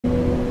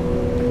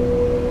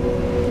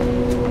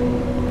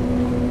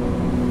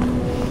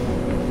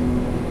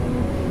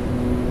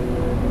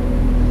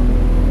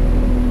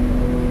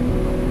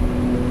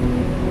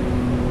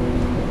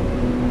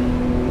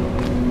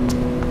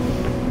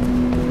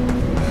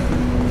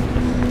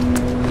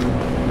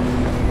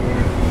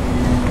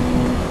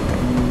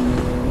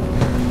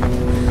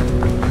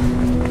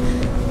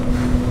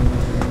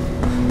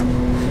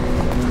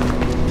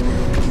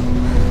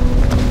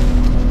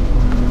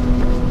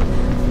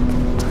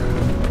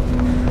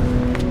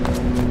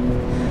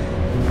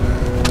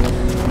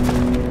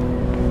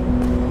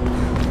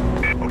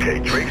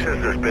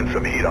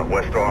meet on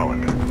West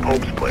Arlen,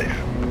 Pope's place.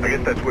 I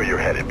guess that's where you're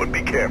headed, but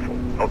be careful.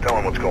 I'll tell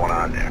him what's going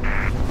on there.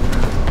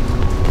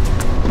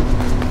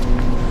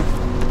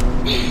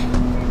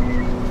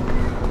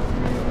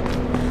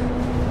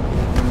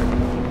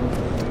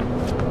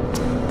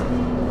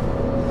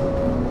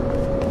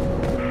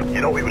 You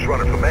know he was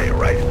running for mayor,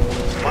 right?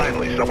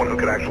 Finally, someone who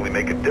could actually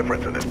make a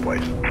difference in this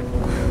place.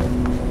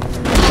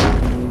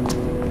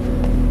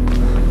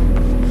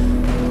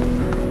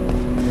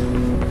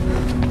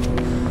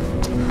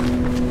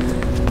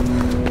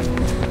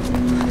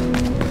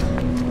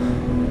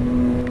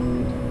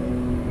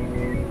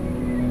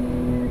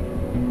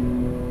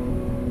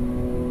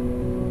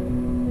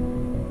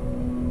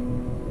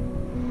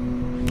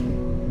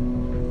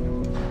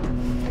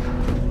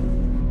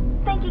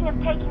 Thinking of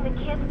taking the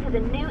kids to the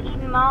New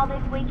Eden Mall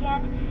this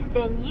weekend?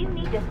 Then you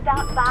need to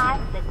stop by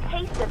the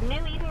Taste of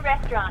New Eden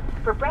restaurant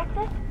for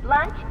breakfast,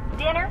 lunch,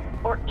 dinner,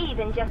 or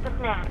even just a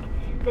snack.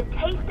 The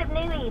Taste of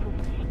New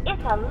Eden.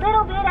 It's a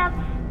little bit of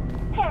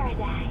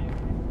paradise.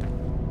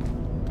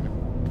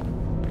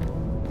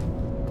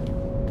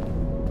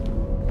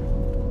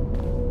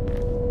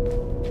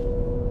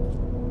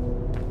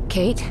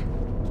 Kate?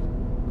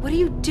 What are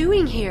you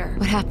doing here?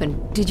 What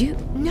happened? Did you?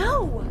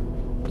 No!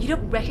 You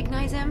don't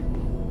recognize him?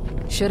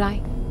 Should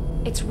I?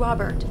 It's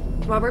Robert.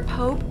 Robert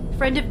Pope,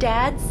 friend of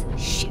Dad's.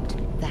 Shit,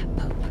 that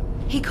Pope.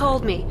 He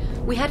called me.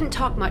 We hadn't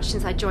talked much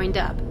since I joined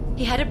up.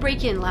 He had a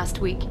break-in last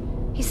week.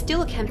 He's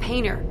still a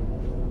campaigner.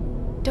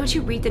 Don't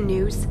you read the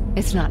news?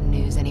 It's not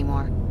news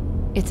anymore.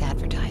 It's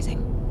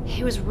advertising.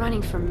 He was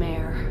running for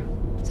mayor.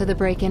 So the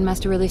break-in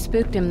must have really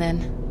spooked him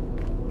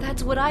then.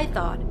 That's what I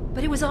thought.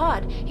 But it was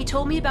odd. He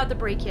told me about the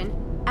break-in,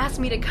 asked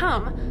me to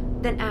come,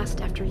 then asked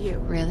after you.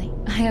 Really?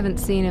 I haven't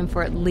seen him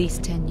for at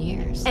least 10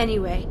 years.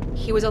 Anyway,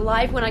 he was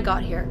alive when I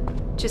got here.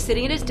 Just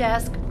sitting at his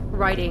desk,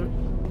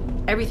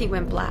 writing. Everything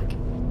went black.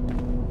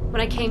 When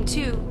I came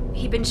to,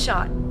 he'd been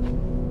shot.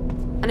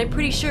 And I'm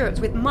pretty sure it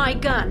was with my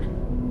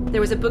gun.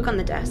 There was a book on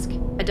the desk,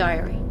 a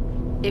diary.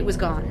 It was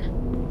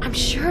gone. I'm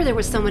sure there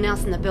was someone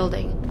else in the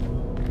building.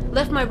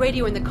 Left my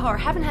radio in the car,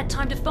 haven't had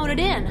time to phone it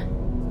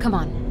in. Come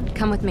on,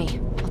 come with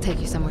me. I'll take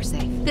you somewhere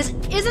safe. This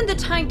isn't the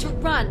time to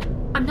run.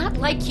 I'm not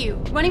like you.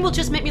 Running will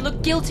just make me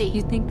look guilty.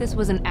 You think this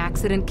was an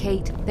accident,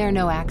 Kate? There are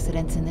no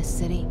accidents in this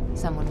city.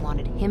 Someone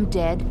wanted him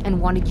dead and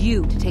wanted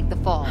you to take the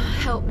fall.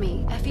 Help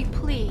me, Effie,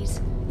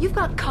 please. You've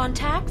got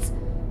contacts.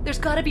 There's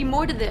gotta be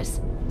more to this.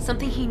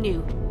 Something he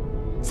knew.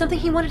 Something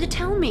he wanted to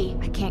tell me.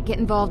 I can't get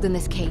involved in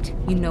this, Kate.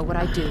 You know what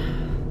I do.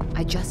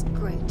 I just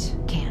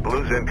can't.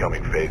 Blue's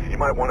incoming, Faith. You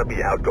might want to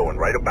be outgoing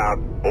right about,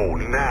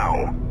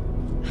 now.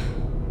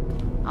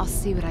 I'll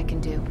see what I can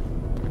do.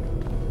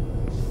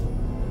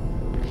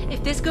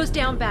 If this goes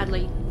down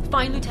badly,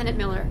 find Lieutenant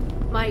Miller,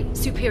 my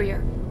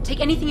superior. Take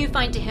anything you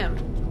find to him.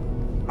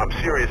 I'm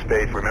serious,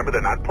 Faith. Remember,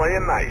 they're not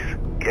playing nice.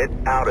 Get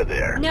out of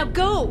there. Now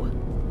go!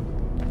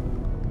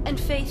 And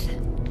Faith,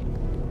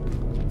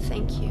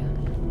 thank you.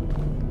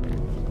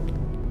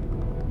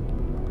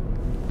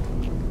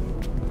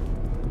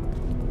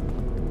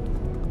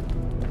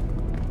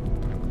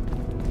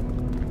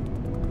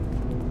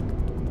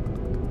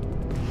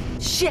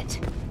 Shit!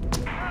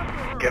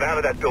 Get out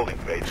of that building,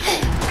 Faith.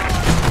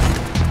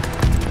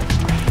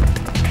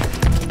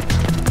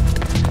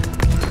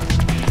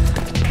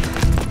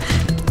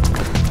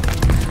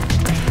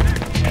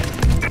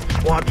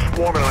 Squad's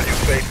swarming on you,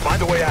 Faith.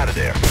 Find a way out of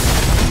there.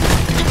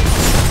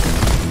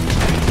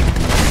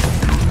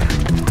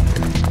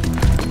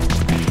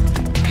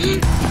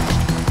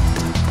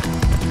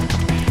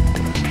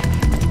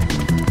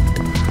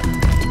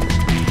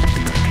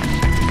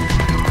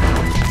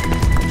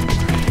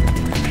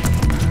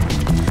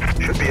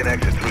 Should be an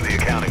exit through the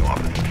accounting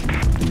office.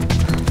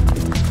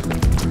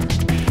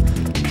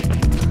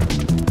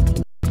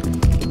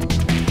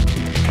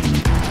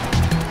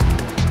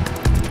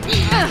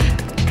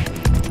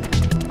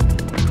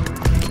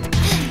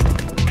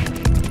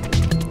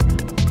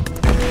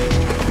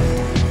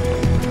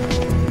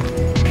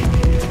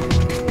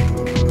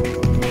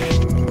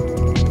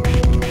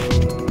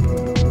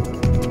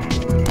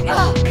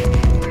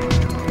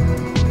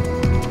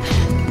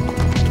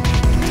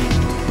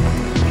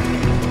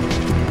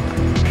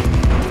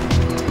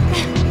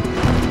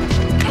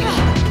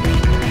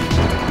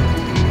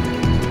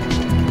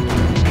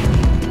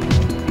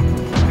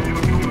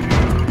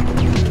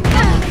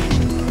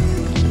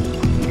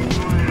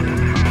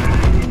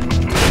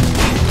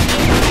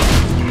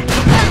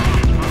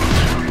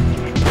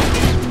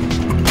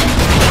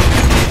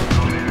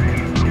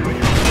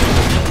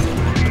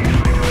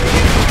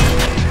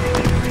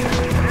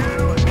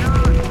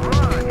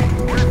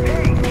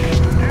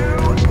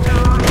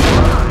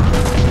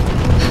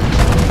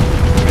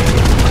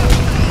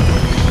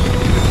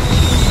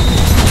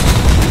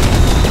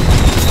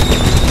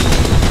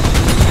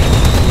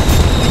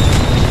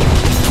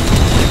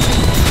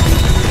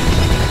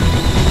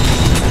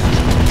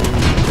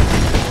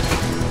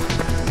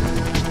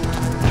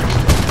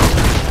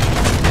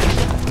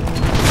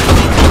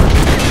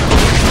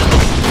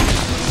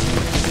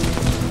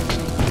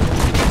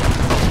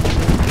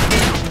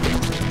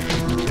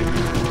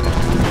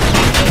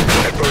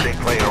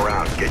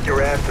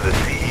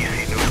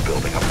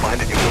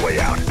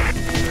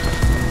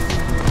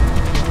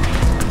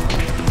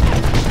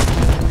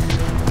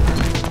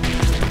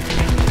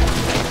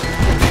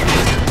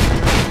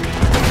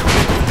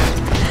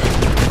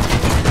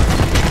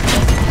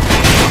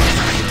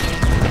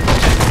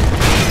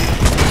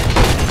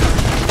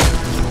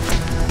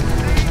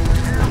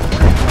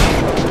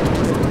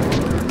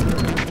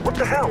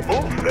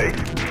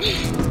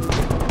 Huh?